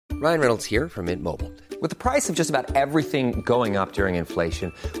Ryan Reynolds here from Mint Mobile. With the price of just about everything going up during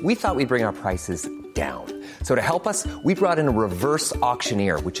inflation, we thought we'd bring our prices down. So to help us, we brought in a reverse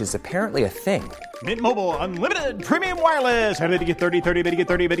auctioneer, which is apparently a thing. Mint Mobile Unlimited Premium Wireless. How to get 30, 30, bit to get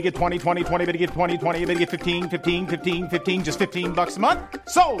 30, bit to get 20, 20, 20, bit to get 20, 20, bit to get 15, 15, 15, 15, just $15 a month?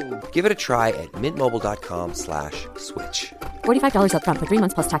 Sold! Give it a try at mintmobile.com/switch. $45 up front for 3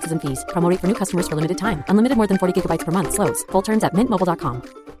 months plus taxes and fees. Promo rate for new customers for limited time. Unlimited more than 40 gigabytes per month. Slows full terms at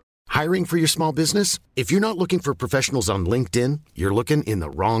mintmobile.com. Hiring for your small business? If you're not looking for professionals on LinkedIn, you're looking in the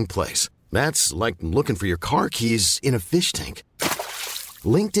wrong place. That's like looking for your car keys in a fish tank.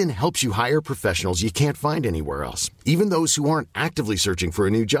 LinkedIn helps you hire professionals you can't find anywhere else, even those who aren't actively searching for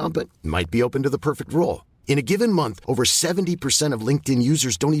a new job but might be open to the perfect role. In a given month, over 70% of LinkedIn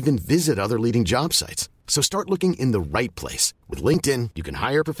users don't even visit other leading job sites. So start looking in the right place. With LinkedIn, you can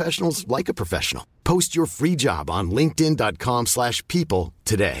hire professionals like a professional. Post your free job on linkedin.com/people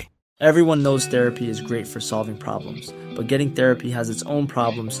today. Everyone knows therapy is great for solving problems, but getting therapy has its own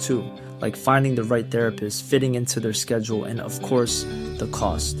problems too, like finding the right therapist, fitting into their schedule, and of course, the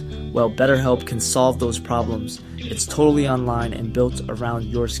cost. Well, BetterHelp can solve those problems. It's totally online and built around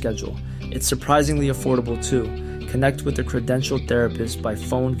your schedule. It's surprisingly affordable too. Connect with a credentialed therapist by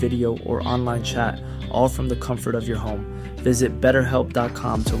phone, video, or online chat, all from the comfort of your home. Visit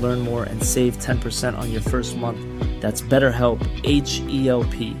BetterHelp.com to learn more and save 10% on your first month. That's BetterHelp,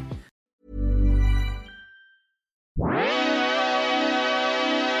 H-E-L-P.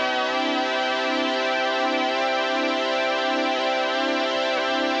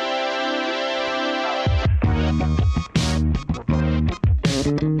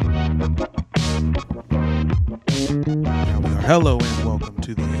 Hello and welcome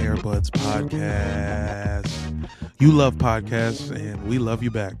to the Airbuds Podcast. You love podcasts and we love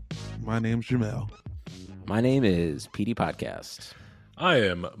you back. My name's Jamel. My name is PD Podcast. I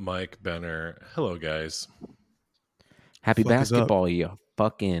am Mike Benner. Hello, guys. Happy basketball, you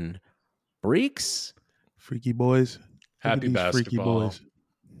fucking freaks. Freaky boys. Happy basketball. Freaky boys.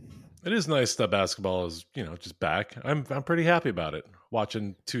 It is nice that basketball is, just back. I'm pretty happy about it.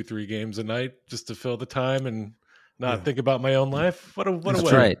 Watching 2-3 games a night just to fill the time and not think about my own life. What a way.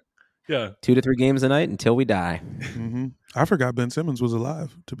 That's right. Yeah. 2 to 3 games a night until we die. Mm-hmm. I forgot Ben Simmons was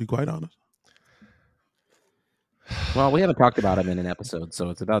alive, to be quite honest. Well, we haven't talked about him in an episode, so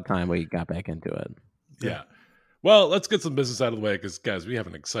it's about time we got back into it. Yeah. Well, let's get some business out of the way because, guys, we have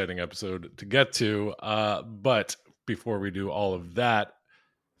an exciting episode to get to. But before we do all of that,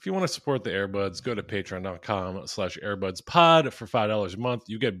 if you want to support the Airbuds, go to patreon.com/airbudspod for $5 a month.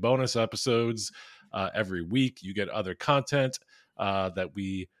 You get bonus episodes every week. You get other content that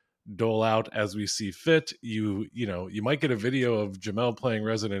we dole out as we see fit. You might get a video of Jamel playing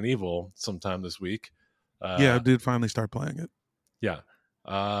Resident Evil sometime this week. I did finally start playing it. Yeah.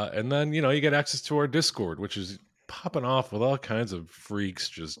 And then, you get access to our Discord, which is popping off with all kinds of freaks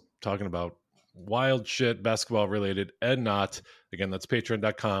just talking about wild shit, basketball related and not. Again, that's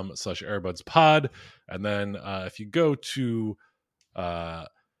patreon.com/airbudspod. And then if you go to Apple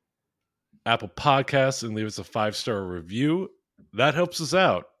Podcasts and leave us a 5-star review, that helps us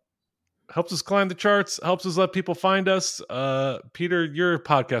out. Helps us climb the charts, helps us let people find us. Peter, you're a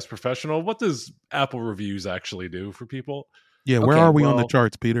podcast professional. What does Apple reviews actually do for people? Yeah, where are we on the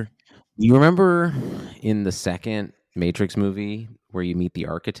charts, Peter? You remember in the second Matrix movie where you meet the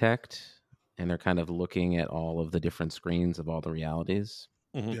architect and they're kind of looking at all of the different screens of all the realities?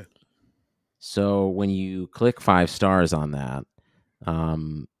 Mm-hmm. Yeah. So when you click 5 stars on that,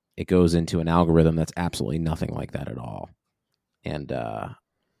 it goes into an algorithm that's absolutely nothing like that at all. And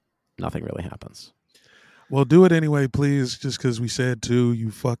nothing really happens. Well, do it anyway, please, just because we said to, you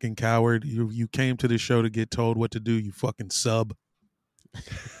fucking coward. You came to this show to get told what to do, you fucking sub.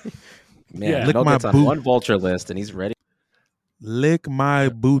 Man, Lick my on one vulture list, and he's ready. Lick my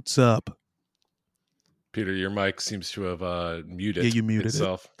boots up. Peter, your mic seems to have muted, you muted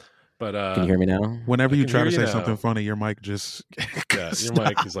itself. But can you hear me now? Whenever you try to say something funny, your mic just your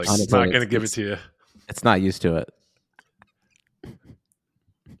mic is like, it's not going to give it to you. It's not used to it.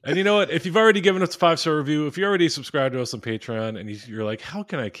 And you know what? If you've already given us a 5-star review, if you already subscribed to us on Patreon, and you're like, how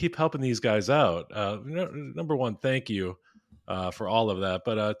can I keep helping these guys out? Number one, thank you for all of that.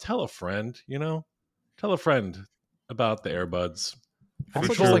 But tell a friend, tell a friend about the Airbuds. Have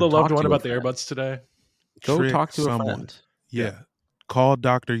you told a loved one about the Airbuds today? Go talk to a friend. Yeah. Call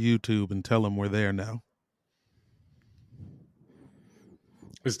Dr. YouTube and tell him we're there now.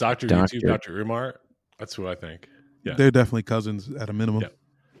 Is Dr. YouTube Dr. Umar? That's who I think. Yeah. They're definitely cousins at a minimum. Yeah.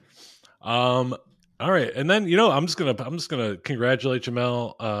 All right, and then I'm just gonna congratulate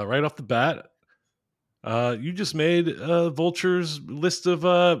Jamel right off the bat. You just made Vulture's list of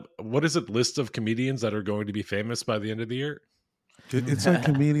what is it? List of comedians that are going to be famous by the end of the year. It's like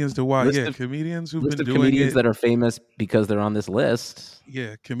comedians to watch. Yeah, comedians who've been doing comedians it. that are famous because they're on this list.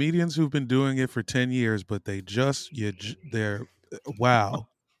 Yeah, comedians who've been doing it for 10 years, but they're wow.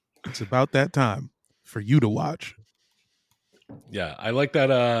 It's about that time for you to watch. Yeah, I like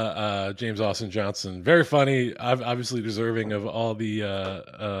that James Austin Johnson. Very funny, obviously deserving of all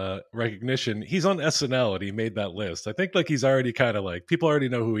the recognition. He's on SNL and he made that list. I think like he's already kind of like people already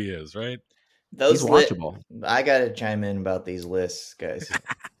know who he is, right? He's watchable. I got to chime in about these lists, guys.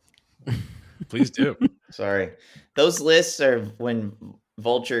 Please do. Sorry. Those lists are when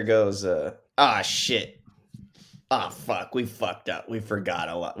Vulture goes, shit. Oh, fuck. We fucked up. We forgot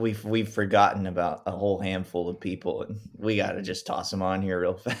a lot. We've forgotten about a whole handful of people, and we got to just toss them on here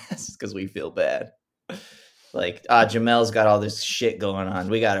real fast because we feel bad. Like, Jamel's got all this shit going on.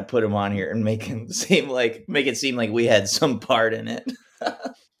 We got to put him on here and make it seem like we had some part in it.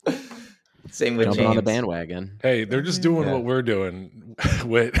 Same with Jumping James. on the bandwagon. Hey, they're just doing what we're doing.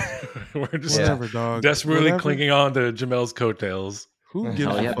 We're just desperately clinging on to Jamel's coattails. Who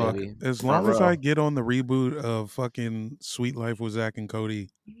gives a fuck? Baby. As long as I get on the reboot of fucking Sweet Life with Zach and Cody,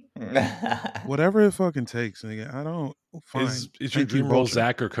 whatever it fucking takes, nigga. I don't. Fine. Is your dream role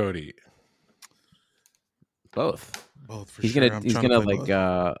Zach or Cody? Both. Both for he's sure. He's gonna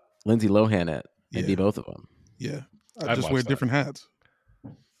like Lindsay Lohan it and be both of them. Yeah, I just wear different hats.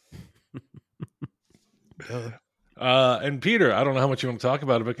 And Peter, I don't know how much you want to talk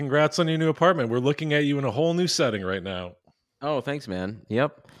about it, but congrats on your new apartment. We're looking at you in a whole new setting right now. Oh, thanks, man.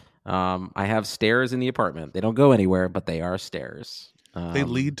 Yep. I have stairs in the apartment. They don't go anywhere, but they are stairs. They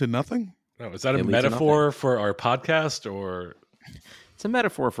lead to nothing? No, is that a metaphor for our podcast, or? It's a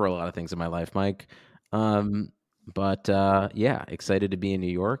metaphor for a lot of things in my life, Mike. But yeah, excited to be in New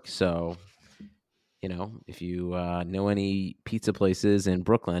York. So, you know, if you know any pizza places in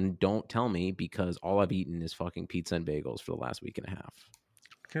Brooklyn, don't tell me because all I've eaten is fucking pizza and bagels for the last week and a half.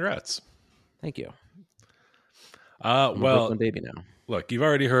 Congrats. Thank you. Well, Brooklyn baby now. Look, you've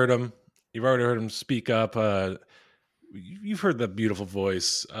already heard him. You've already heard him speak up. You've heard that beautiful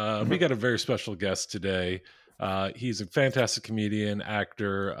voice. We got a very special guest today. He's a fantastic comedian,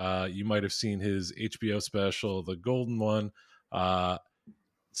 actor. You might have seen his HBO special, The Golden One.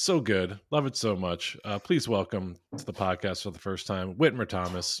 So good. Love it so much. Please welcome to the podcast for the first time, Whitmer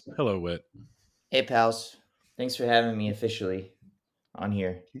Thomas. Hello, Whit. Hey, pals. Thanks for having me officially on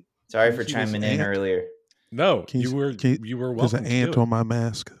here. Sorry for chiming in earlier. No, you were welcome. There's an ant on my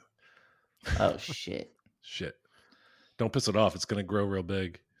mask. Oh, shit. Shit. Don't piss it off. It's going to grow real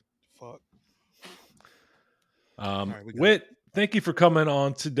big. Fuck. Whit, thank you for coming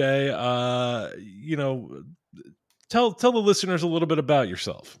on today. You know, tell the listeners a little bit about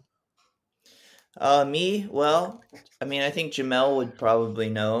yourself. Me? Well, I mean, I think Jamel would probably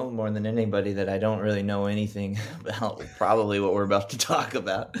know more than anybody that I don't really know anything about probably what we're about to talk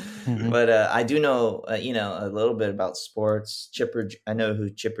about. Mm-hmm. But I do know, a little bit about sports. I know who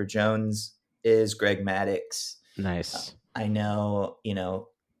Chipper Jones is, Greg Maddux. Nice. I know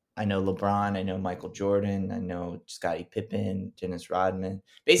LeBron. I know Michael Jordan. I know Scottie Pippen, Dennis Rodman.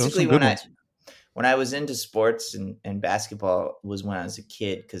 Basically, when I was into sports and basketball was when I was a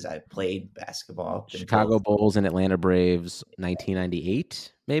kid because I played basketball. Chicago Bulls and Atlanta Braves,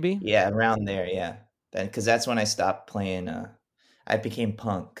 1998, maybe? Yeah, around there, yeah. Because that's when I stopped playing. I became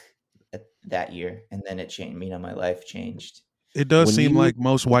punk that year, and then it changed. My life changed. It does seem like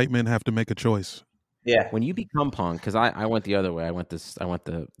most white men have to make a choice. Yeah. When you become punk, because I went the other way. I went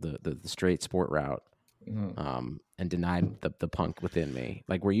the straight sport route. Mm-hmm. And denied the punk within me.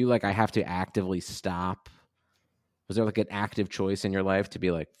 Like, were you like, I have to actively stop? Was there like an active choice in your life to be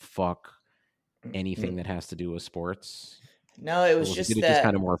like, fuck anything that has to do with sports? No, it was just just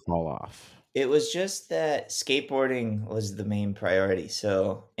kind of more fall off? It was just that skateboarding was the main priority.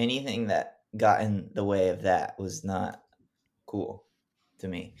 So anything that got in the way of that was not cool to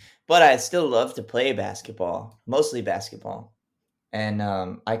me. But I still love to play basketball, mostly basketball. And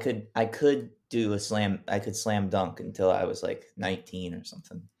I could do I could slam dunk until I was like 19 or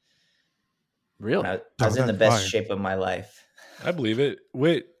something. Really? I was in the best shape of my life. I believe it.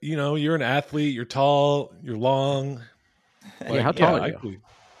 Wait, you're an athlete. You're tall. You're long. How tall are you?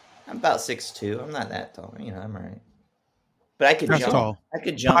 I'm about 6'2". I'm not that tall. I'm all right. But I could that's jump. Tall. I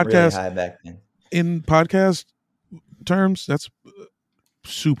could jump really high back then. In podcast terms, that's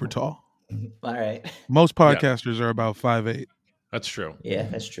super tall. All right. Most podcasters are about 5'8". That's true. Yeah,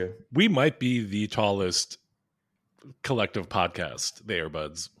 that's true. We might be the tallest collective podcast, the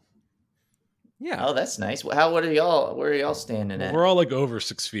Airbuds. Yeah. Oh, that's nice. What are y'all? Where are y'all standing Well, at? we're all like over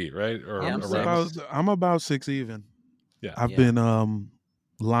 6 feet, right? Or Yeah, around. I'm about 6 even. Yeah. I've been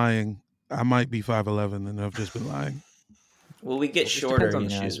lying. I might be 5'11", and I've just been lying. Well, we get It just shorter,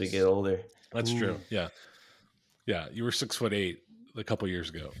 depends on the as we shoes. get older. That's Ooh. true. Yeah. Yeah. You were 6'8" a couple years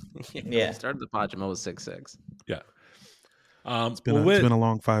ago. Yeah. We started the pod. Jamal was 6'6". Yeah. It's been a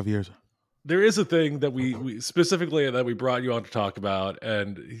long 5 years. There is a thing that we specifically that we brought you on to talk about,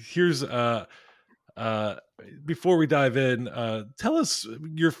 and here's before we dive in, tell us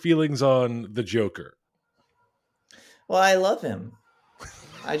your feelings on the Joker. Well, I love him.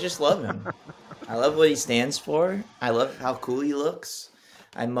 I just love him. I love what he stands for. I love how cool he looks.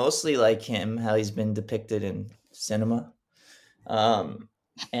 I mostly like him, how he's been depicted in cinema.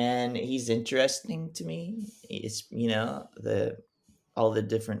 And he's interesting to me. It's, all the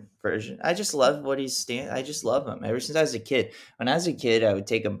different versions. I just love what I just love him. Ever since I was a kid. When I was a kid, I would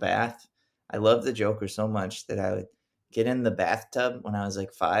take a bath. I loved the Joker so much that I would get in the bathtub when I was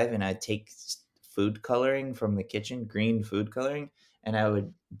like 5, and I'd take food coloring from the kitchen, green food coloring, and I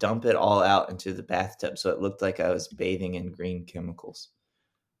would dump it all out into the bathtub so it looked like I was bathing in green chemicals.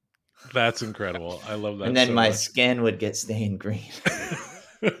 That's incredible. I love that. And then so my much. skin would get stained green.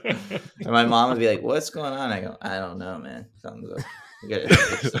 And my mom would be like, "What's going on?" I go, "I don't know, man. Something's up. You gotta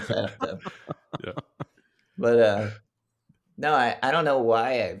fix the bathtub." Yeah. But no, I don't know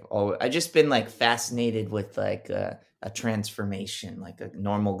why I just been like fascinated with like a transformation, like a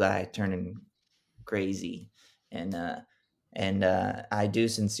normal guy turning crazy, and I do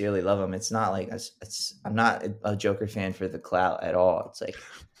sincerely love him. It's not like I'm not a Joker fan for the clout at all. It's like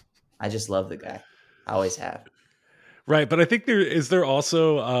I just love the guy. I always have. Right, but I think there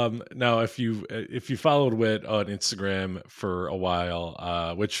also now if you followed Wit on Instagram for a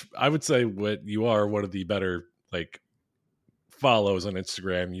while, which I would say Wit, you are one of the better like follows on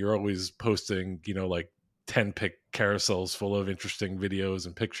Instagram. You're always posting, like 10 pic carousels full of interesting videos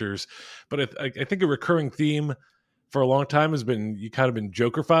and pictures. But I think a recurring theme for a long time has been you kind of been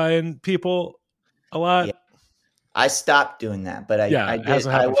Jokerifying people a lot. Yeah. I stopped doing that, but I it did.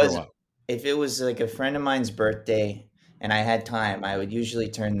 hasn't happened for a while. If it was like a friend of mine's birthday and I had time, I would usually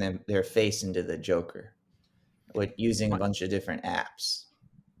turn their face into the Joker with using a bunch of different apps.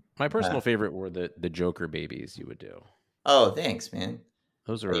 My personal favorite were the Joker babies you would do. Oh, thanks, man.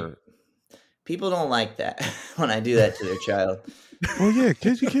 Those are people don't like that when I do that to their child. Well, yeah,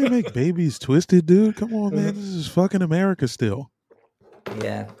 kids, you can't make babies twisted, dude. Come on, man. This is fucking America still.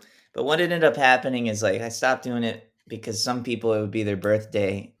 Yeah. But what ended up happening is like I stopped doing it because some people it would be their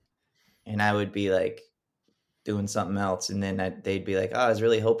birthday and I would be like doing something else, and then they'd be like, "Oh, I was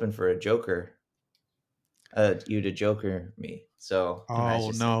really hoping for a Joker, you to Joker me." So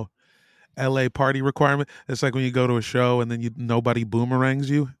no, LA party requirement. It's like when you go to a show and then nobody boomerangs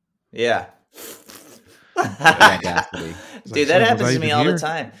you. Yeah. Dude, that happens to me all the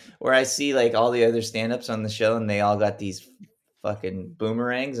time. Where I see like all the other stand-ups on the show, and they all got these fucking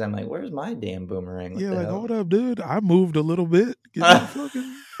boomerangs. I'm like, "Where's my damn boomerang?" Yeah, like, hold up, dude. I moved a little bit.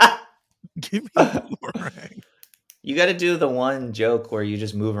 Give me a boomerang. You got to do the one joke where you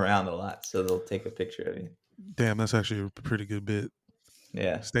just move around a lot, so they'll take a picture of you. Damn, that's actually a pretty good bit.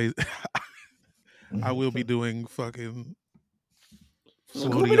 Yeah. I will be doing fucking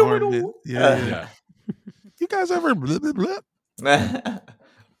floaty arm bit. Yeah. You guys ever blah, blah,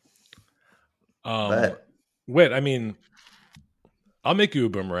 blah? Wait, I mean, I'll make you a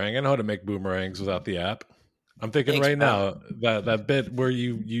boomerang. I know how to make boomerangs without the app. I'm thinking now that bit where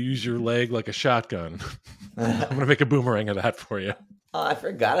you use your leg like a shotgun. I'm gonna make a boomerang of that for you. Oh, I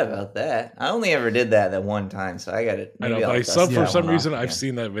forgot about that. I only ever did that one time, so I got it. I know, but for some reason I've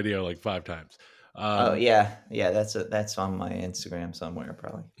seen that video like 5 times. Oh yeah, that's on my Instagram somewhere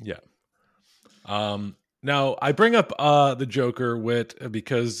probably. Yeah. Now I bring up the Joker Wit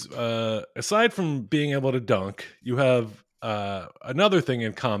because aside from being able to dunk, you have another thing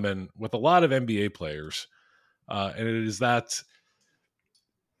in common with a lot of NBA players. And it is that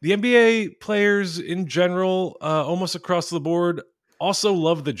the NBA players in general, almost across the board, also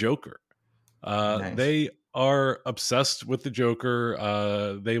love the Joker. Nice. They are obsessed with the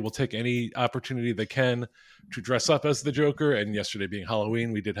Joker. They will take any opportunity they can to dress up as the Joker. And yesterday being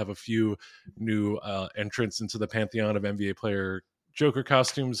Halloween, we did have a few new entrants into the pantheon of NBA player Joker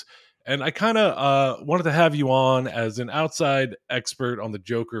costumes. And I kind of wanted to have you on as an outside expert on the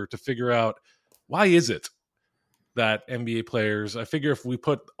Joker to figure out why is it that NBA players, I figure if we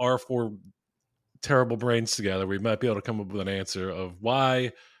put our 4 terrible brains together, we might be able to come up with an answer of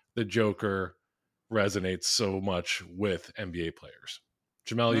why the Joker resonates so much with NBA players.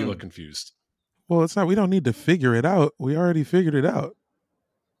 Jamal, you look confused. Well, it's not. We don't need to figure it out. We already figured it out.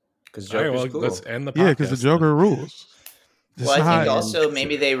 because All right, Joker's well, cool. let's end the podcast. Yeah, because the Joker then. rules. Well, I think not- also And-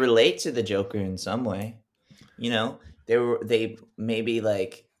 maybe they relate to the Joker in some way. You know, they maybe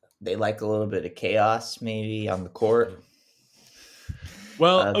like they like a little bit of chaos maybe on the court.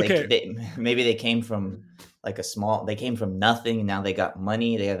 Well, okay. Maybe they came from like they came from nothing, and now they got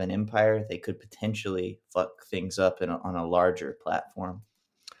money. They have an empire. They could potentially fuck things up on a larger platform.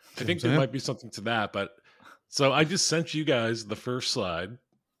 I think there might be something to that, but so I just sent you guys the first slide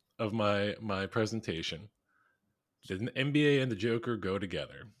of my presentation. Did an NBA and the Joker go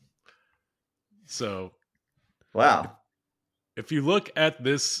together? So, Wow. if you look at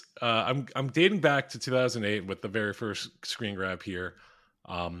this, I'm dating back to 2008 with the very first screen grab here.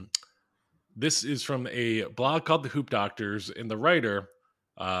 This is from a blog called The Hoop Doctors, and the writer,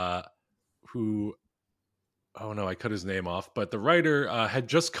 who, oh no, I cut his name off, but the writer had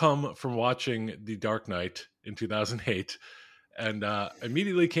just come from watching The Dark Knight in 2008, and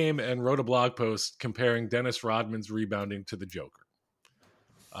immediately came and wrote a blog post comparing Dennis Rodman's rebounding to the Joker.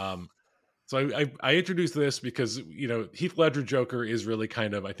 So I introduced this because, you know, Heath Ledger Joker is really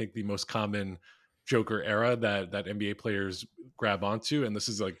kind of, I think, the most common Joker era that NBA players grab onto. And this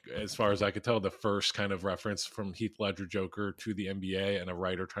is, like, as far as I could tell, the first kind of reference from Heath Ledger Joker to the NBA and a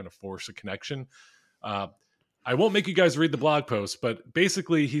writer trying to force a connection. I won't make you guys read the blog post, but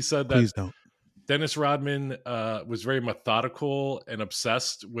basically he said that Please don't. Dennis Rodman was very methodical and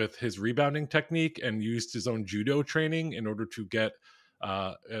obsessed with his rebounding technique and used his own judo training in order to get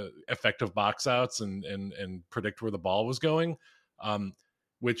effective box outs and predict where the ball was going,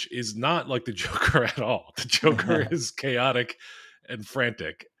 which is not like the Joker at all. The Joker is chaotic and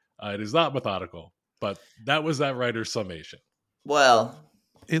frantic. It is not methodical, but that was that writer's summation. Well,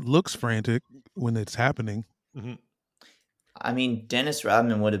 It looks frantic when it's happening. Mm-hmm. I mean, Dennis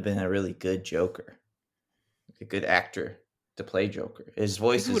Rodman would have been a really good Joker, a good actor to play Joker. His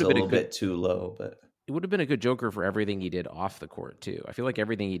voice is a little bit too low, but It would have been a good Joker for everything he did off the court too. I feel like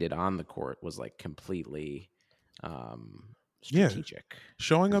everything he did on the court was like completely strategic.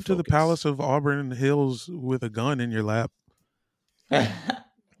 Showing up to the focused. Palace of Auburn Hills with a gun in your lap,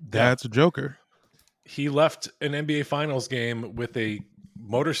 that's a Joker. He left an NBA Finals game with a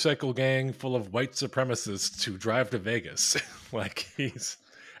motorcycle gang full of white supremacists to drive to Vegas.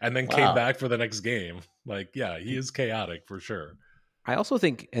 And then came back for the next game. Like, yeah, he is chaotic for sure. I also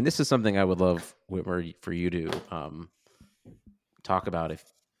think, and this is something I would love, Whitmer, for you to talk about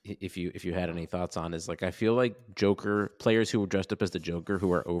if you had any thoughts on, is like, I feel like Joker players who were dressed up as the Joker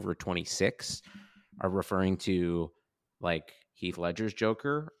who are over 26 are referring to like Heath Ledger's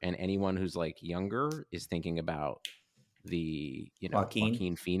Joker, and anyone who's like younger is thinking about the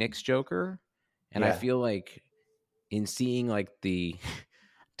Joaquin Phoenix Joker. And I feel like in seeing like the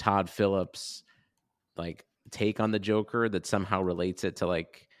Todd Phillips like take on the Joker that somehow relates it to,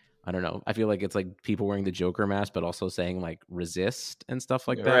 like, I don't know, I feel like it's like people wearing the Joker mask but also saying like resist and stuff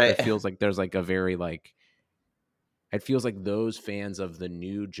like that. Right. It feels like there's like a very like, it feels like those fans of the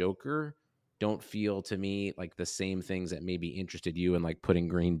new Joker don't feel to me like the same things that maybe interested you in like putting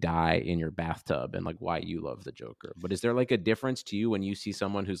green dye in your bathtub and like why you love the Joker. But is there like a difference to you when you see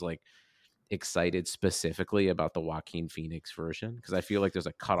someone who's like excited specifically about the Joaquin Phoenix version? Because I feel like there's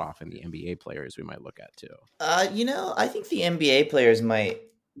a cutoff in the NBA players we might look at too. I think the NBA players might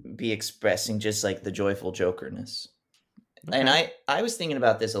be expressing just like the joyful Jokerness. Okay. And I was thinking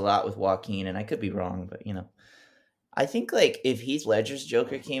about this a lot with Joaquin, and I could be wrong, but I think like if Heath Ledger's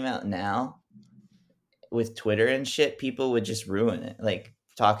Joker came out now with Twitter and shit, people would just ruin it. Like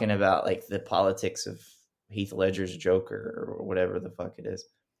talking about like the politics of Heath Ledger's Joker or whatever the fuck it is.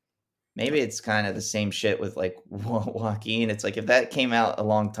 Maybe it's kind of the same shit with like Joaquin. It's like if that came out a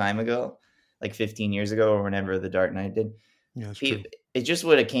long time ago, like 15 years ago or whenever The Dark Knight did, it just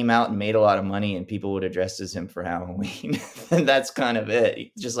would have came out and made a lot of money and people would have dressed as him for Halloween. And that's kind of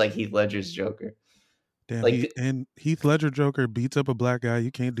it. Just like Heath Ledger's Joker. Damn, like, and Heath Ledger Joker beats up a black guy.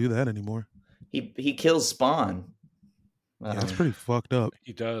 You can't do that anymore. He kills Spawn. Yeah, that's pretty fucked up.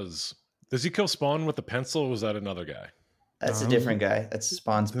 He does. Does he kill Spawn with a pencil, or was that another guy? That's a different guy. That's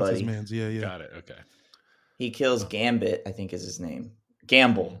Spawn's buddy. His man's. Yeah. Got it. Okay. He kills Gambit, I think is his name.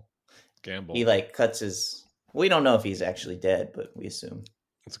 Gamble. He like cuts his... We don't know if he's actually dead, but we assume.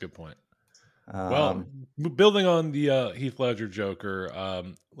 That's a good point. Well, building on the Heath Ledger Joker,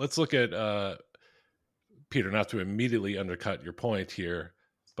 let's look at Peter, not to immediately undercut your point here,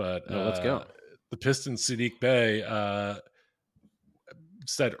 but let's go. The Pistons, Sadiq Bey,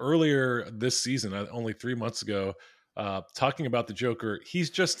 said earlier this season, only 3 months ago, talking about the Joker, he's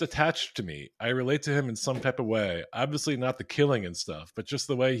just attached to me. I relate to him in some type of way. Obviously not the killing and stuff, but just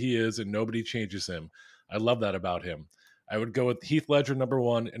the way he is, and nobody changes him. I love that about him. I would go with Heath Ledger number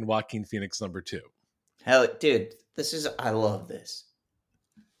 1 and Joaquin Phoenix number 2. Hell, dude, I love this.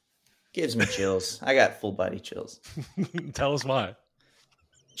 Gives me chills. I got full body chills. Tell us why.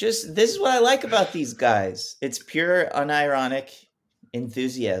 Just this is what I like about these guys. It's pure, unironic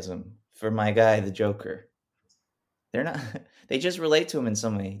enthusiasm for my guy, the Joker. They're not. They just relate to him in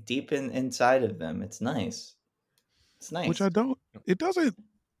some way, deep inside of them. It's nice. It's nice. Which I don't. It doesn't.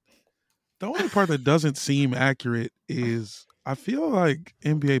 The only part that doesn't seem accurate is I feel like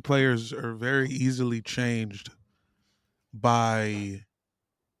NBA players are very easily changed by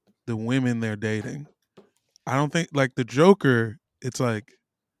the women they're dating. I don't think like the Joker. It's like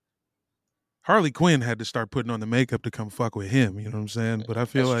Harley Quinn had to start putting on the makeup to come fuck with him. You know what I'm saying? But I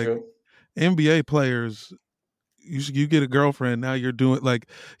feel That's like true. NBA players, you get a girlfriend, now you're doing like,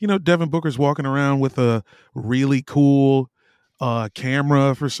 Devin Booker's walking around with a really cool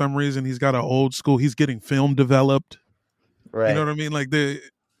camera for some reason. He's got an old school, he's getting film developed. Right. You know what I mean? Like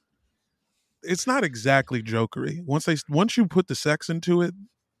it's not exactly Jokery. Once you put the sex into it,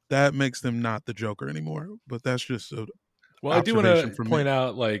 that makes them not the Joker anymore. But that's just well, I do want to point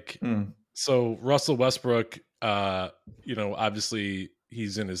out, like, so Russell Westbrook, obviously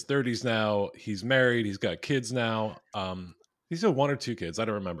he's in his 30s now. He's married. He's got kids now. He's got 1 or 2 kids. I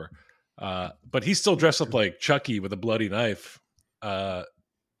don't remember. But he's still dressed up like Chucky with a bloody knife for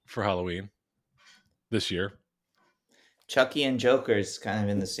Halloween this year. Chucky and Joker's kind of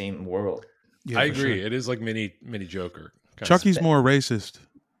in the same world. Yeah, I agree. Sure. It is like mini Joker. Chucky's more racist.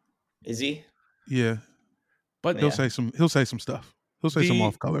 Is he? Yeah. But he'll say some stuff. He'll say some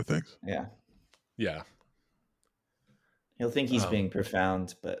off-color things. Yeah. Yeah. He'll think he's being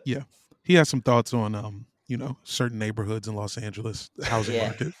profound, but yeah, he has some thoughts on certain neighborhoods in Los Angeles housing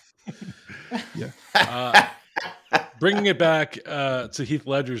market. Yeah. Bringing it back to Heath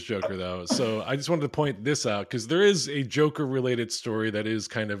Ledger's Joker, though. So I just wanted to point this out because there is a Joker-related story that is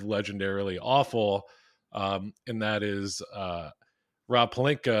kind of legendarily awful, and that is Rob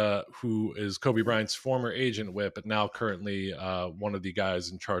Pelinka, who is Kobe Bryant's former agent whip, but now currently one of the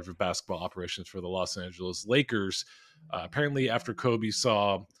guys in charge of basketball operations for the Los Angeles Lakers. Apparently, after Kobe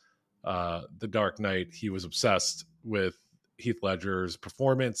saw The Dark Knight, he was obsessed with Heath Ledger's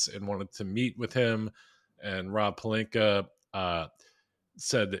performance and wanted to meet with him. And Rob Pelinka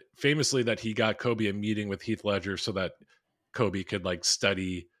said famously that he got Kobe a meeting with Heath Ledger so that Kobe could like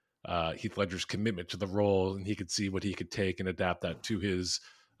study Heath Ledger's commitment to the role, and he could see what he could take and adapt that to his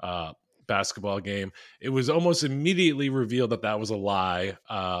basketball game. It was almost immediately revealed that that was a lie,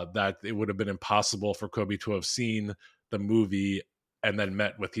 that it would have been impossible for Kobe to have seen the movie and then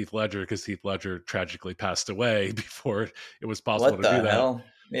met with Heath Ledger because Heath Ledger tragically passed away before it was possible to do that. Hell?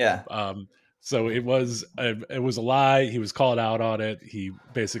 Yeah. So it was a lie. He was called out on it. He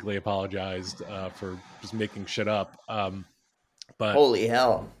basically apologized for just making shit up. But holy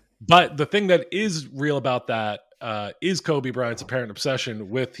hell. But the thing that is real about that is Kobe Bryant's apparent obsession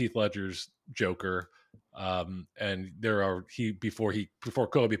with Heath Ledger's Joker. And before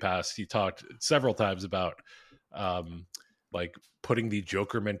Kobe passed, he talked several times about like putting the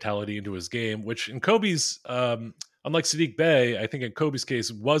Joker mentality into his game, which in Kobe's, unlike Sadiq Bey, I think in Kobe's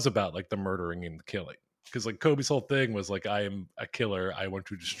case was about like the murdering and the killing. Because like Kobe's whole thing was like, I am a killer. I want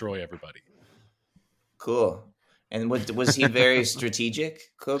to destroy everybody. Cool. And was he very strategic,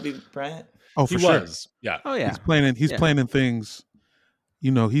 Kobe Bryant? Oh, for sure. Was. Yeah. Oh yeah. He's planning things.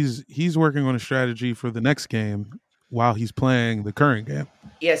 He's working on a strategy for the next game while he's playing the current game.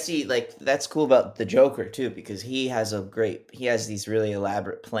 Yeah, see, like that's cool about the Joker too, because he has these really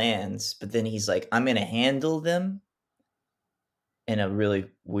elaborate plans, but then he's like, I'm gonna handle them in a really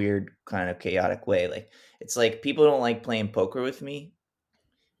weird kind of chaotic way. Like it's like people don't like playing poker with me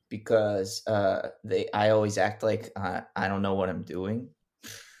because I always act like I don't know what I'm doing,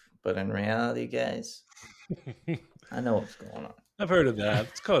 but in reality, guys, I know what's going on. I've heard of that.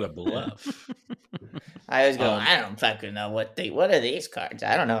 It's called a bluff. I always go, I don't fucking know what are these cards?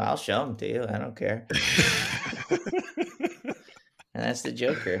 I don't know. I'll show them to you. I don't care. And that's the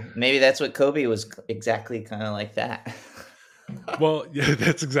Joker. Maybe that's what Kobe was exactly kind of like that. Well, yeah,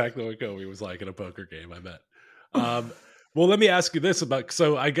 that's exactly what Kobe was like in a poker game, I bet. Well, let me ask you this about,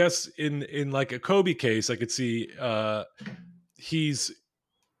 so I guess in like a Kobe case, I could see he's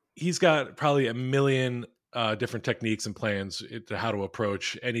got probably a million different techniques and plans to how to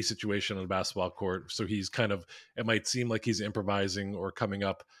approach any situation on a basketball court. So he's kind of, it might seem like he's improvising or coming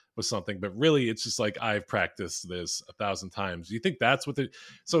up with something, but really it's just like, I've practiced this 1,000 times. Do you think that's what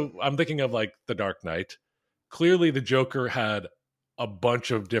so I'm thinking of like The Dark Knight. Clearly the Joker had a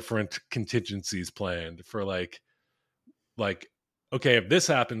bunch of different contingencies planned for like okay, if this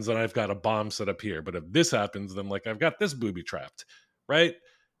happens, then I've got a bomb set up here. But if this happens, then like I've got this booby trapped, right?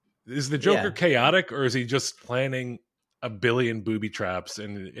 Is the Joker chaotic, or is he just planning a billion booby traps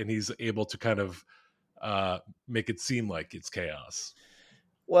and he's able to kind of make it seem like it's chaos?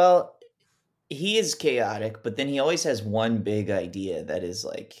 Well, he is chaotic, but then he always has one big idea that is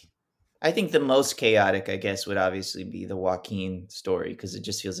like, I think the most chaotic, I guess, would obviously be the Joaquin story, because it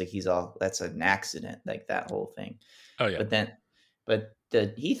just feels like that's an accident, like that whole thing. Oh yeah. But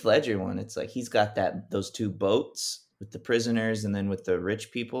the Heath Ledger one, it's like he's got those two boats with the prisoners and then with the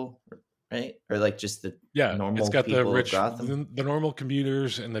rich people, right? Or like just the normal it's got people the rich, of Gotham. the normal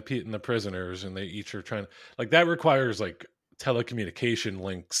commuters and the prisoners, and they each are trying, like, that requires like telecommunication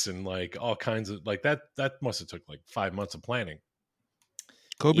links and like all kinds of like that must have took like 5 months of planning.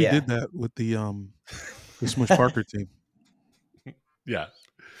 Kobe did that with the Smush Parker team. Yeah.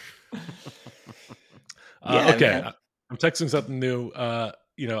 Okay. Man. I'm texting something new. I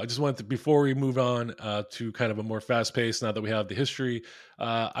just wanted to, before we move on to kind of a more fast pace, now that we have the history,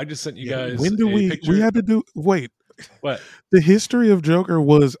 I just sent you guys. When do we had to do? Wait, what? The history of Joker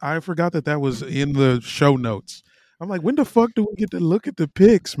was? I forgot that was in the show notes. I'm like, when the fuck do we get to look at the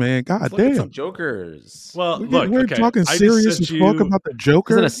pics, man? God damn, some Jokers. Well, we're talking serious as fuck about the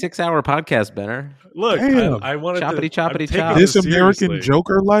Joker. It's a 6-hour podcast, Benner. Look, I wanted choppity to chop. This American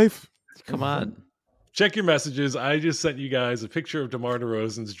Joker life. Come on. Check your messages. I just sent you guys a picture of DeMar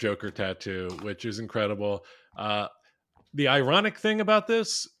DeRozan's Joker tattoo, which is incredible. The ironic thing about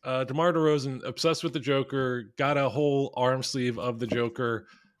this, DeMar DeRozan, obsessed with the Joker, got a whole arm sleeve of the Joker.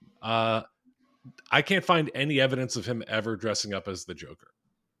 I can't find any evidence of him ever dressing up as the Joker.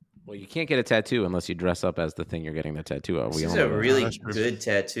 Well, you can't get a tattoo unless you dress up as the thing you're getting the tattoo of. This is a really good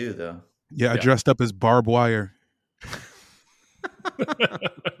tattoo, though. Yeah, I dressed up as barbed wire.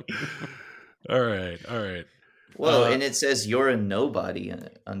 All right. Well, and it says "you're a nobody"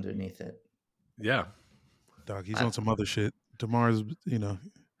 underneath it. Yeah, dog. He's on some other shit. DeMar's,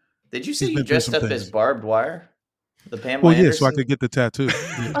 Did you say you dressed up as barbed wire? The Pamela Well, yeah, Anderson? so I could get the tattoo.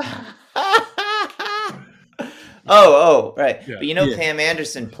 Oh, right. Yeah. But Pam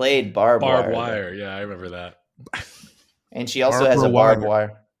Anderson played barbed wire. Yeah, I remember that. And she also has a barbed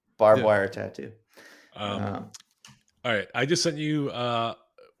wire tattoo. All right, I just sent you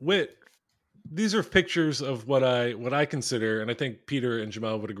Whit. These are pictures of what I consider, and I think Peter and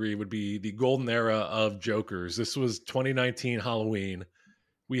Jamal would agree, would be the golden era of Jokers. This was 2019 Halloween.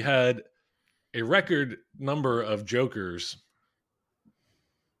 We had a record number of Jokers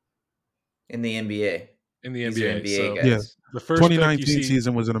in the NBA. These are NBA guys. Yeah, the first 2019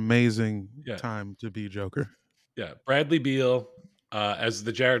 season was an amazing time to be Joker. Yeah, Bradley Beal as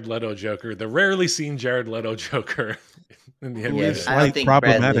the Jared Leto Joker, the rarely seen Jared Leto Joker in the NBA. I don't think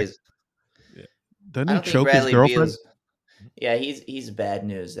problematic. Doesn't he choke his girlfriend? Yeah, he's bad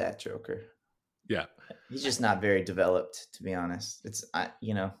news, that Joker. Yeah, he's just not very developed, to be honest.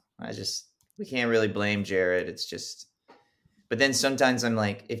 We can't really blame Jared. It's just, but then sometimes I'm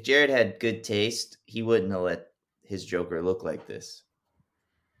like, if Jared had good taste, he wouldn't have let his Joker look like this.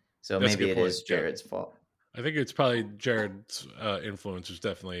 So that's maybe it is Jared's fault. I think it's probably Jared's influence was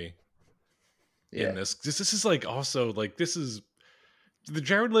definitely in this. This is like also like this is the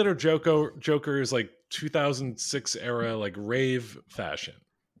Jared Leto Joker is like 2006 era like rave fashion,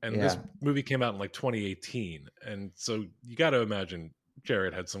 and this movie came out in like 2018, and so you got to imagine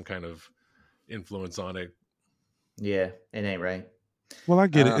Jared had some kind of influence on it. Yeah, it ain't right. Well, I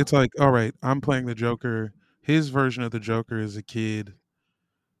get it. It's like, all right, I'm playing the Joker. His version of the Joker is a kid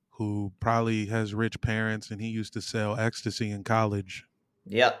who probably has rich parents, and he used to sell ecstasy in college.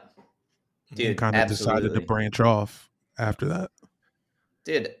 Yep. Dude, and kind of decided to branch off after that.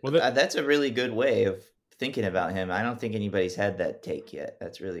 Dude, that's a really good way of thinking about him. I don't think anybody's had that take yet.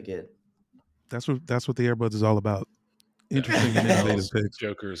 That's really good. That's what the Airbuds is all about. Interesting and innovative picks.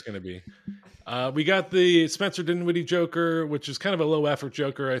 Joker is going to be. We got the Spencer Dinwiddie Joker, which is kind of a low effort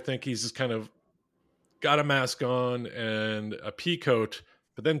Joker. I think he's just kind of got a mask on and a pea coat.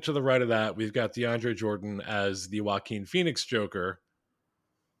 But then to the right of that, we've got DeAndre Jordan as the Joaquin Phoenix Joker.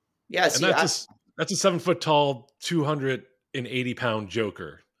 Yeah, and that's a 7 foot tall, 280-pound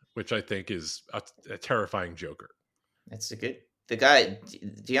Joker, which I think is a terrifying Joker. That's the guy,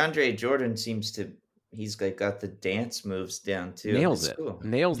 DeAndre Jordan he's like got the dance moves down too. Nails it. Cool.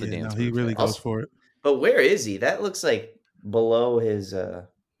 Nails the dance moves. He really goes for it. But where is he? That looks like below his,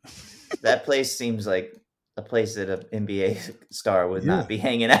 that place seems like a place that an NBA star would not be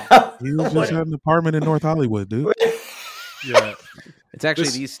hanging out. He was just at an apartment in North Hollywood, dude. Yeah. It's actually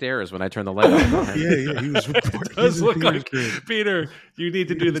these stairs when I turn the light on. Yeah. He was it does look like Peter. You need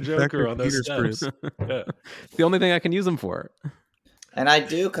to do the Joker on those steps. Yeah. It's the only thing I can use them for. And I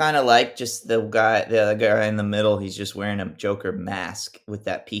do kind of like just the other guy in the middle. He's just wearing a Joker mask with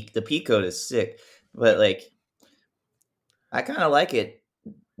that peak. The peak coat is sick, but like, I kind of like it.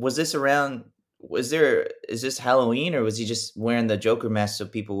 Was this around? Is this Halloween, or was he just wearing the Joker mask so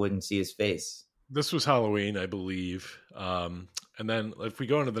people wouldn't see his face? This was Halloween, I believe. And then if we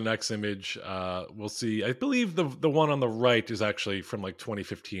go into the next image, we'll see. I believe the one on the right is actually from like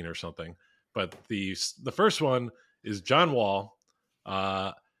 2015 or something. But the first one is John Wall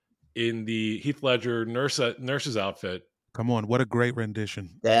in the Heath Ledger nurse's outfit. Come on, what a great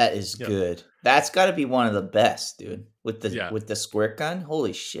rendition. That is good. That's got to be one of the best, dude. With the squirt gun,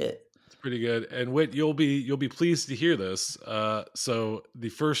 holy shit. Pretty good. And Whit, you'll be pleased to hear this. So the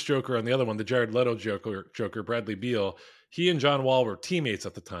first Joker on the other one, the Jared Leto Joker, Bradley Beal, he and John Wall were teammates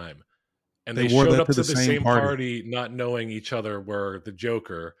at the time, and they showed up to the same party, not knowing each other were the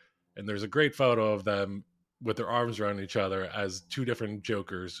Joker. And there's a great photo of them with their arms around each other as two different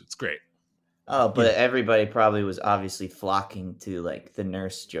Jokers. It's great. Oh, but everybody probably was obviously flocking to like the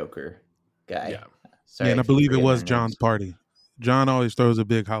nurse Joker guy. Yeah. Sorry, and I believe it was John's party. John always throws a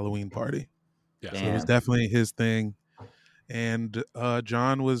big Halloween party. Yeah. So it was definitely his thing. And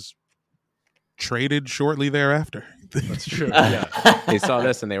John was traded shortly thereafter. That's true. Yeah. They saw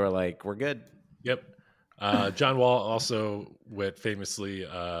this and they were like, we're good. Yep. John Wall also famously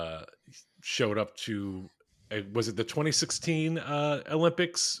showed up to, was it the 2016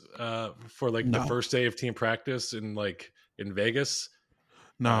 Olympics for like the first day of team practice in Vegas?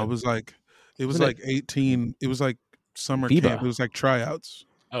 No, it was like 18. It was like summer FIBA. camp. It was like tryouts.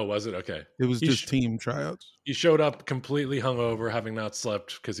 Oh, was it? Okay. It was just team tryouts. He showed up completely hungover, having not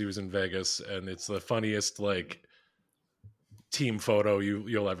slept because he was in Vegas, and it's the funniest team photo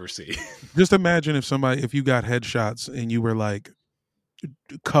you'll ever see. Just imagine if you got headshots and you were like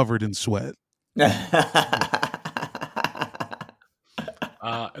covered in sweat.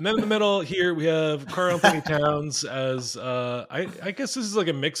 And then in the middle here we have Karl Anthony Towns as I guess this is like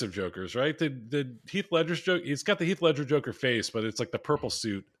a mix of Jokers, right? The Heath Ledger's Joker. He's got the Heath Ledger Joker face, but it's like the purple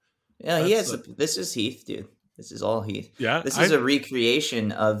suit. Yeah, he has. This is Heath, dude. This is all Heath. Yeah, this is a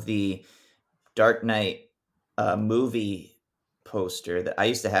recreation of the Dark Knight movie poster that I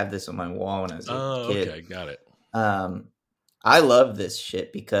used to have this on my wall when I was a kid. Okay, got it. I love this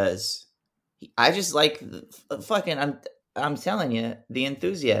shit because I just like fucking. I'm telling you, the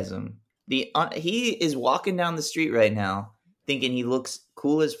enthusiasm. He is walking down the street right now thinking he looks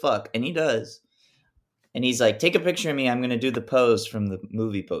cool as fuck, and he does. And he's like, take a picture of me. I'm going to do the pose from the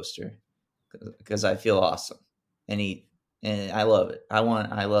movie poster because I feel awesome. And I love it. I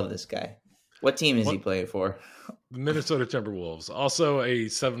love this guy. What team is he playing for? The Minnesota Timberwolves. Also a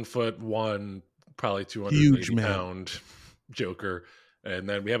 7'1", probably 280 pound Joker. And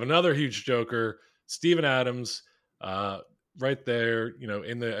then we have another huge Joker, Steven Adams. Right there,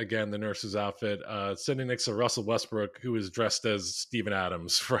 in the nurse's outfit, sitting next to Russell Westbrook, who is dressed as Steven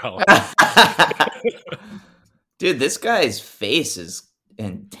Adams for Halloween. Dude, this guy's face is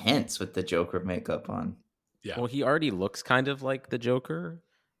intense with the Joker makeup on. Yeah. Well, he already looks kind of like the Joker,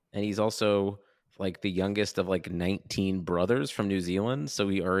 and he's also like the youngest of like 19 brothers from New Zealand, so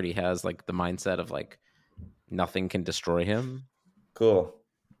he already has like the mindset of like nothing can destroy him. Cool.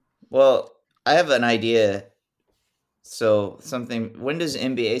 Well, I have an idea. So when does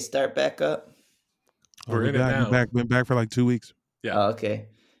NBA start back up? We're in it now. Been back for like 2 weeks. Yeah. Oh, okay.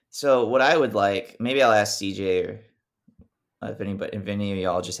 So what I would like, maybe I'll ask CJ or if any of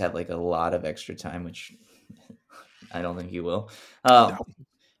y'all just have like a lot of extra time, which I don't think you will. No.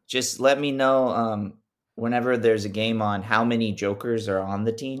 Just let me know whenever there's a game on how many Jokers are on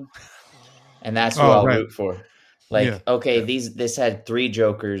the team, and that's what I'll root for. This had 3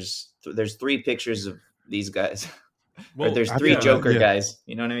 Jokers. There's 3 pictures of these guys. Well, or there's 3 Joker guys.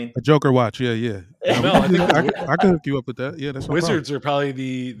 You know what I mean? A Joker watch. Yeah. I could hook you up with that. Yeah, that's Wizards are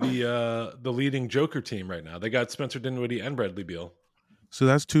probably the leading Joker team right now. They got Spencer Dinwiddie and Bradley Beal. So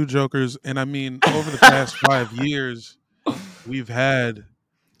that's 2 Jokers, and I mean, over the past 5 years, you've had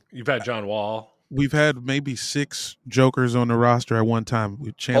John Wall. We've had maybe 6 Jokers on the roster at one time.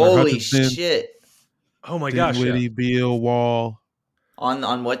 With Chandler Holy Hutchinson, shit! Oh my gosh! Dinwiddie, Beal, Wall.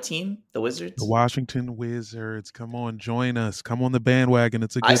 On what team? The Wizards? The Washington Wizards. Come on, join us. Come on the bandwagon.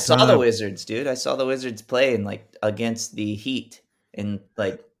 It's a good time. I saw the Wizards, dude. I saw the Wizards play against the Heat in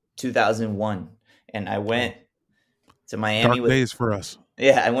 2001, and I went to Miami. Dark days for us.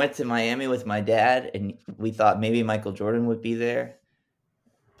 Yeah, I went to Miami with my dad, and we thought maybe Michael Jordan would be there,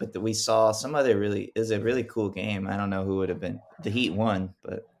 but we saw some other it was a really cool game. I don't know who would have been. The Heat won,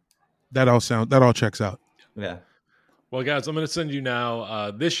 but that all checks out. Yeah. Well, guys, I'm going to send you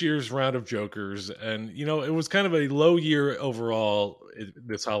now this year's round of Jokers, and it was kind of a low year overall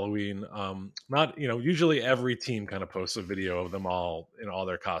this Halloween. Not usually every team kind of posts a video of them all in all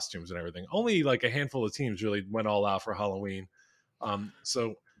their costumes and everything. Only like a handful of teams really went all out for Halloween.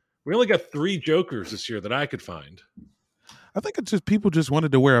 So we only got 3 Jokers this year that I could find. I think it's just people just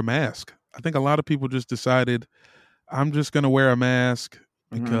wanted to wear a mask. I think a lot of people just decided, I'm just going to wear a mask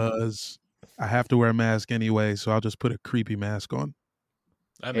because I have to wear a mask anyway, so I'll just put a creepy mask on.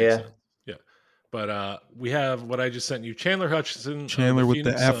 That makes sense. Yeah. But we have what I just sent you. Chandler Hutchinson. Chandler with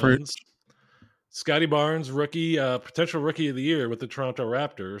the effort. Scotty Barnes, rookie, potential rookie of the year with the Toronto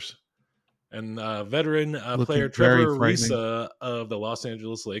Raptors. And veteran player Trevor Ariza of the Los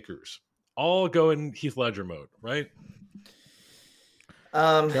Angeles Lakers. All going Heath Ledger mode, right?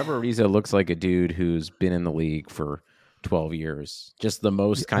 Trevor Ariza looks like a dude who's been in the league for 12 years. Just the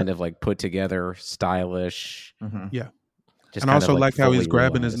most kind of like put together, stylish. Yeah. Just and also like how he's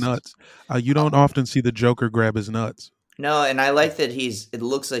grabbing realized. his nuts. You don't often see the Joker grab his nuts. No, and I like that it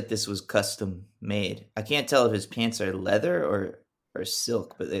looks like this was custom made. I can't tell if his pants are leather or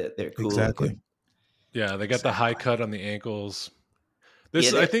silk, but they're cool. Exactly. Looking. Yeah, they got the high cut on the ankles.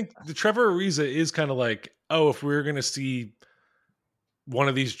 I think the Trevor Ariza is kind of like, if we were going to see one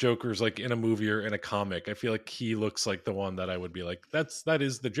of these Jokers like in a movie or in a comic, I feel like he looks like the one that I would be like, that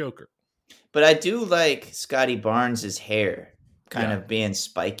is the Joker. But I do like Scotty Barnes' hair kind of being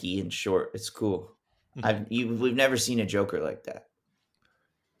spiky and short. It's cool. We've never seen a Joker like that.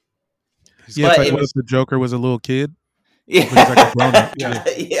 Yeah, it's like what if the Joker was a little kid? Yeah. He's like a grown-up.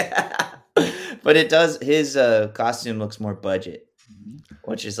 Yeah. But it does. His costume looks more budget,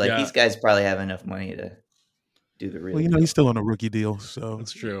 which is like these guys probably have enough money to do the real. Well, he's still on a rookie deal, so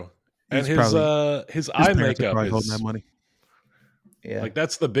that's true. And his eye makeup is holding that money. Yeah, like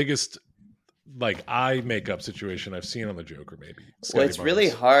that's the biggest like eye makeup situation I've seen on the Joker. Maybe. Well, it's really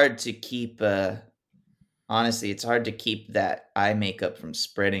hard to keep. Honestly, it's hard to keep that eye makeup from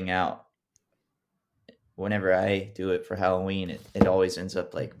spreading out. Whenever I do it for Halloween, it always ends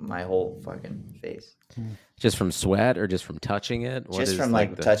up like my whole fucking face. Just from sweat or just from touching it? Just from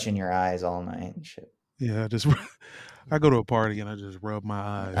like touching your eyes all night and shit. Yeah, I go to a party and I just rub my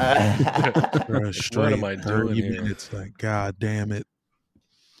eyes for a straight what am I doing 30 here? minutes. Like, God damn it.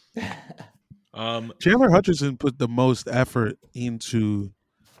 Chandler Hutchinson put the most effort into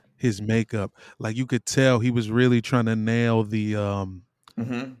his makeup. Like you could tell he was really trying to nail the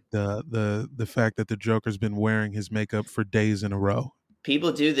fact that the Joker's been wearing his makeup for days in a row.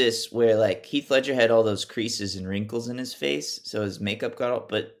 People do this where like Heath Ledger had all those creases and wrinkles in his face, so his makeup got all.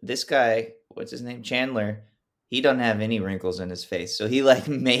 But this guy, what's his name, Chandler, he doesn't have any wrinkles in his face, so he like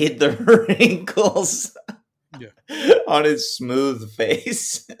made the wrinkles on his smooth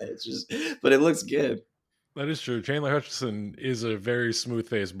face. But it looks good. That is true. Chandler Hutchinson is a very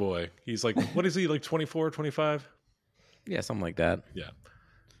smooth-faced boy. He's like, what is he, like 24, 25? Yeah, something like that. Yeah.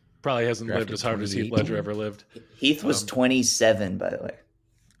 Probably hasn't lived as hard as Heath Ledger ever lived. Heath was 27, by the way.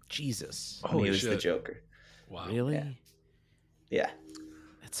 Jesus. When he was the Joker. Wow. Really? Yeah.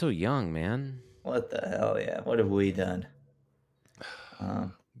 That's so young, man. What the hell, yeah. What have we done?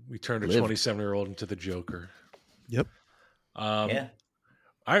 We turned a 27-year-old into the Joker. Yep. Yeah.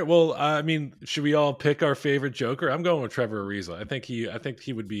 All right. Well, I mean, should we all pick our favorite Joker? I'm going with Trevor Ariza. I think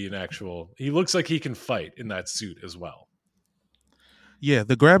he would be an actual. He looks like he can fight in that suit as well. Yeah,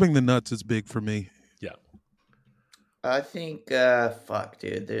 the grabbing the nuts is big for me. Yeah. I think, fuck,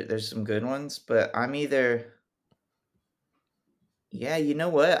 dude. There's some good ones, but I'm either. Yeah, you know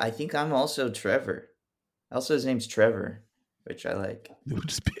what? I think I'm also Trevor. Also, his name's Trevor, which I like. It would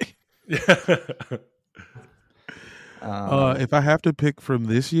just be. Yeah. If I have to pick from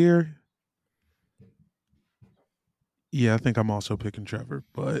this year, I think I'm also picking Trevor,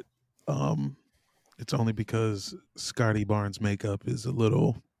 but it's only because Scotty Barnes' makeup is a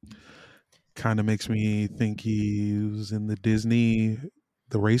little kind of makes me think he was in the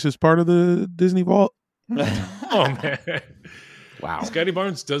racist part of the Disney vault. Oh man. Wow. Scotty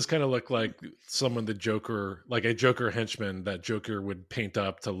Barnes does kind of look like someone the Joker, like a Joker henchman that Joker would paint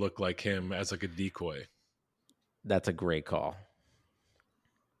up to look like him as like a decoy. That's a great call.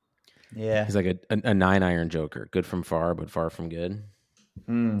 Yeah. He's like a 9-iron Joker. Good from far, but far from good.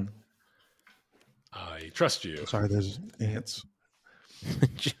 I trust you. Sorry, there's ants.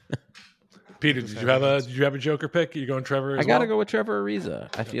 Peter, did you have a Joker pick? Are you going Trevor as I gotta well? go with Trevor Ariza.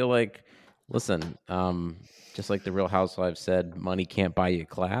 I feel like, listen, just like the Real Housewives said, money can't buy you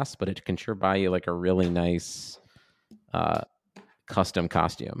class, but it can sure buy you like a really nice custom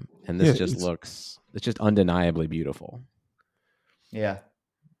costume. And this it's just undeniably beautiful. Yeah.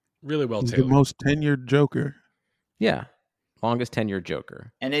 Really well He's tailored. the most tenured Joker. Yeah, longest tenured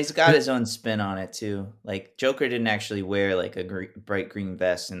Joker. And he's got his own spin on it too. Like Joker didn't actually wear like a bright green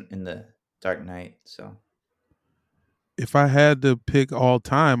vest in the Dark Knight. So if I had to pick all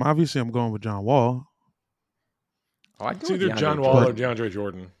time, obviously I'm going with John Wall. Oh, I'd It's go with either DeAndre John Wall or Jordan. DeAndre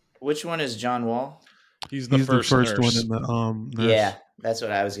Jordan. which one is John Wall? He's the He's first, the first nurse. one in the nurse. Yeah, that's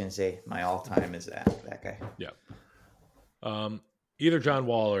what I was gonna say. My all time is that guy. Yeah. Either John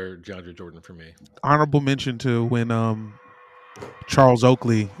Wall or DeAndre Jordan for me. Honorable mention to when Charles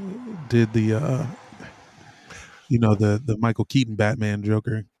Oakley did the the Michael Keaton Batman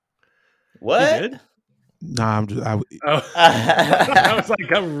Joker. What? He did? Nah, I'm just I was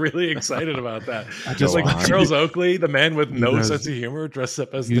like, I'm really excited about that. I just like want- Charles Oakley, the man with no guys- sense of humor, dressed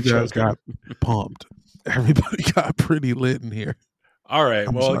up as you the guys Joker. got pumped. Everybody got pretty lit in here. All right,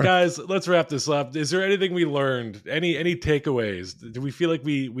 I'm well, sorry. guys, let's wrap this up. Is there anything we learned? Any takeaways? Do we feel like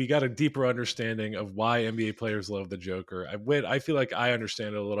we got a deeper understanding of why NBA players love the Joker? I feel like I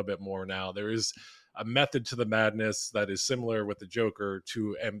understand it a little bit more now. There is a method to the madness that is similar with the Joker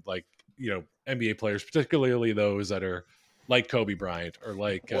to NBA players, particularly those that are like Kobe Bryant or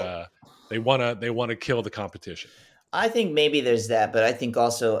like they want to kill the competition. I think maybe there's that, but I think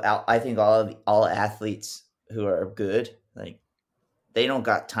also all athletes who are good, like they don't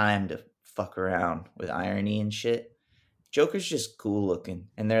got time to fuck around with irony and shit. Joker's just cool looking,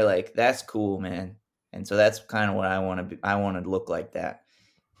 and they're like, "That's cool, man." And so that's kind of what I want to be. I want to look like that,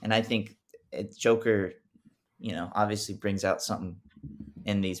 and I think Joker, obviously brings out something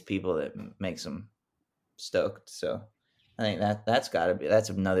in these people that makes them stoked. So I think that's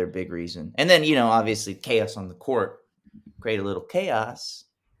another big reason. And then obviously chaos on the court. Create a little chaos.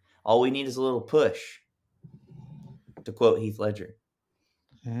 All we need is a little push. To quote Heath Ledger.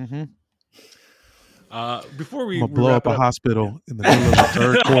 Mm-hmm. Before we I'm gonna blow wrap up it a hospital in the middle of the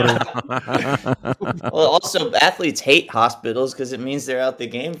third quarter. Well, also athletes hate hospitals because it means they're out the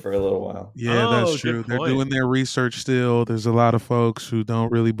game for a little while. Yeah, Oh, that's good true. They're point. doing their research still. There's a lot of folks who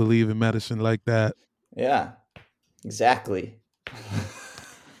don't really believe in medicine like that. Yeah, exactly.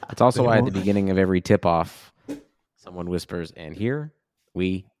 It's also They why at the won't- beginning of every tip-off, someone whispers, "And here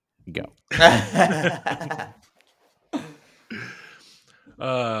we go."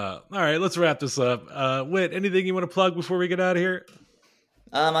 All right, let's wrap this up. Whit, anything you want to plug before we get out of here?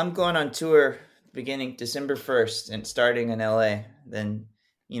 I'm going on tour beginning December 1st and starting in LA. Then,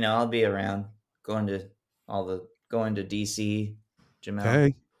 I'll be around going to DC, Jamel,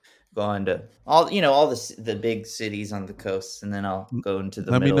 Hey, going to all the big cities on the coast, and then I'll go into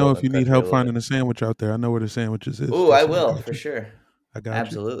the let me middle know of if the you need country help a little finding bit. a sandwich out there. I know where the sandwiches is. Ooh, I Just- will got for you. sure. I got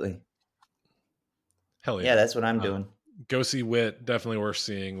Absolutely. Hell yeah. Yeah, that's what I'm doing. Go see Wit. Definitely worth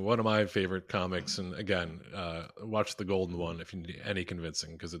seeing. One of my favorite comics. And again, watch the Golden One if you need any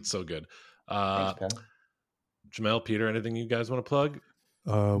convincing because it's so good. Thanks, pal. Jamel, Peter, anything you guys want to plug?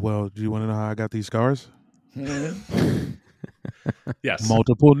 Well, do you want to know how I got these scars? Yes.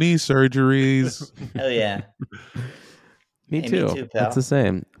 Multiple knee surgeries. Hell yeah. Me Hey, too. me too, pal. That's the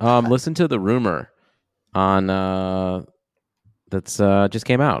same. Listen to the rumor on that's just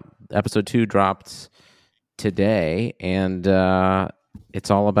came out. Episode 2 dropped today, and it's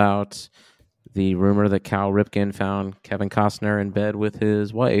all about the rumor that Cal Ripken found Kevin Costner in bed with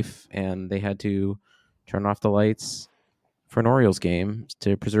his wife, and they had to turn off the lights for an Orioles game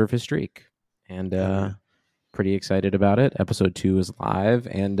to preserve his streak. And pretty excited about it. Episode 2 is live,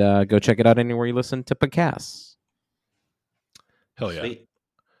 and go check it out anywhere you listen to podcasts. Hell yeah. Sweet.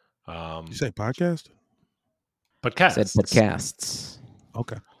 You say podcast? Podcast. Said podcasts.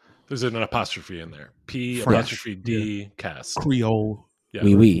 Okay. There's an apostrophe in there. P Fresh. apostrophe D cast. Creole. Yeah.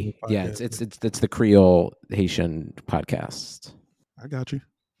 Oui. Yeah, Podcast. it's the Creole Haitian podcast. I got you.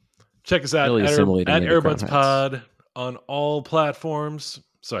 Check us out Really at assimilating into Airbuds Crown Pod on all platforms.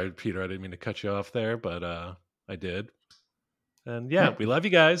 Sorry, Peter, I didn't mean to cut you off there, but I did. And yeah, we love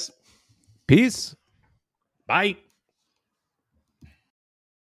you guys. Peace. Bye.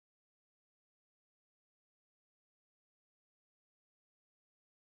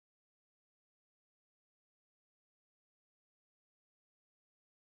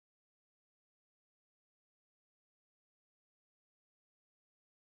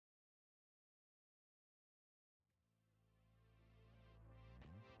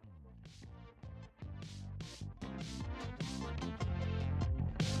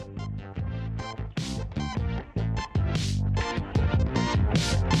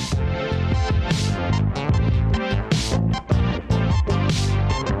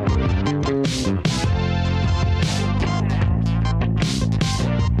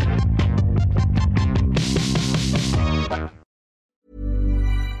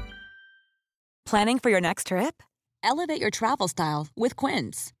 Planning for your next trip? Elevate your travel style with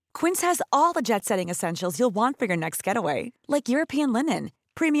Quince. Quince has all the jet-setting essentials you'll want for your next getaway, like European linen,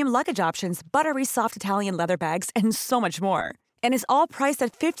 premium luggage options, buttery soft Italian leather bags, and so much more. And is all priced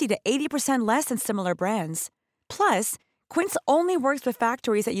at 50 to 80% less than similar brands. Plus, Quince only works with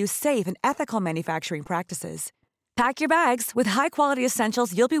factories that use safe and ethical manufacturing practices. Pack your bags with high-quality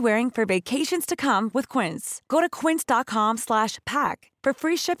essentials you'll be wearing for vacations to come with Quince. Go to quince.com/pack for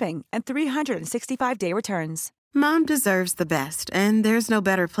free shipping and 365-day returns. Mom deserves the best, and there's no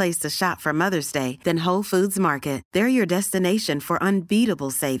better place to shop for Mother's Day than Whole Foods Market. They're your destination for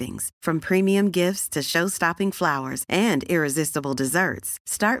unbeatable savings, from premium gifts to show-stopping flowers and irresistible desserts.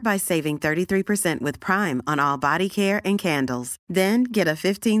 Start by saving 33% with Prime on all body care and candles. Then get a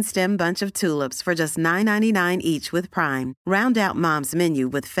 15-stem bunch of tulips for just $9.99 each with Prime. Round out Mom's menu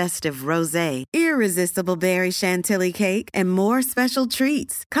with festive rosé, irresistible berry chantilly cake, and more special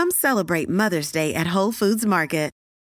treats. Come celebrate Mother's Day at Whole Foods Market.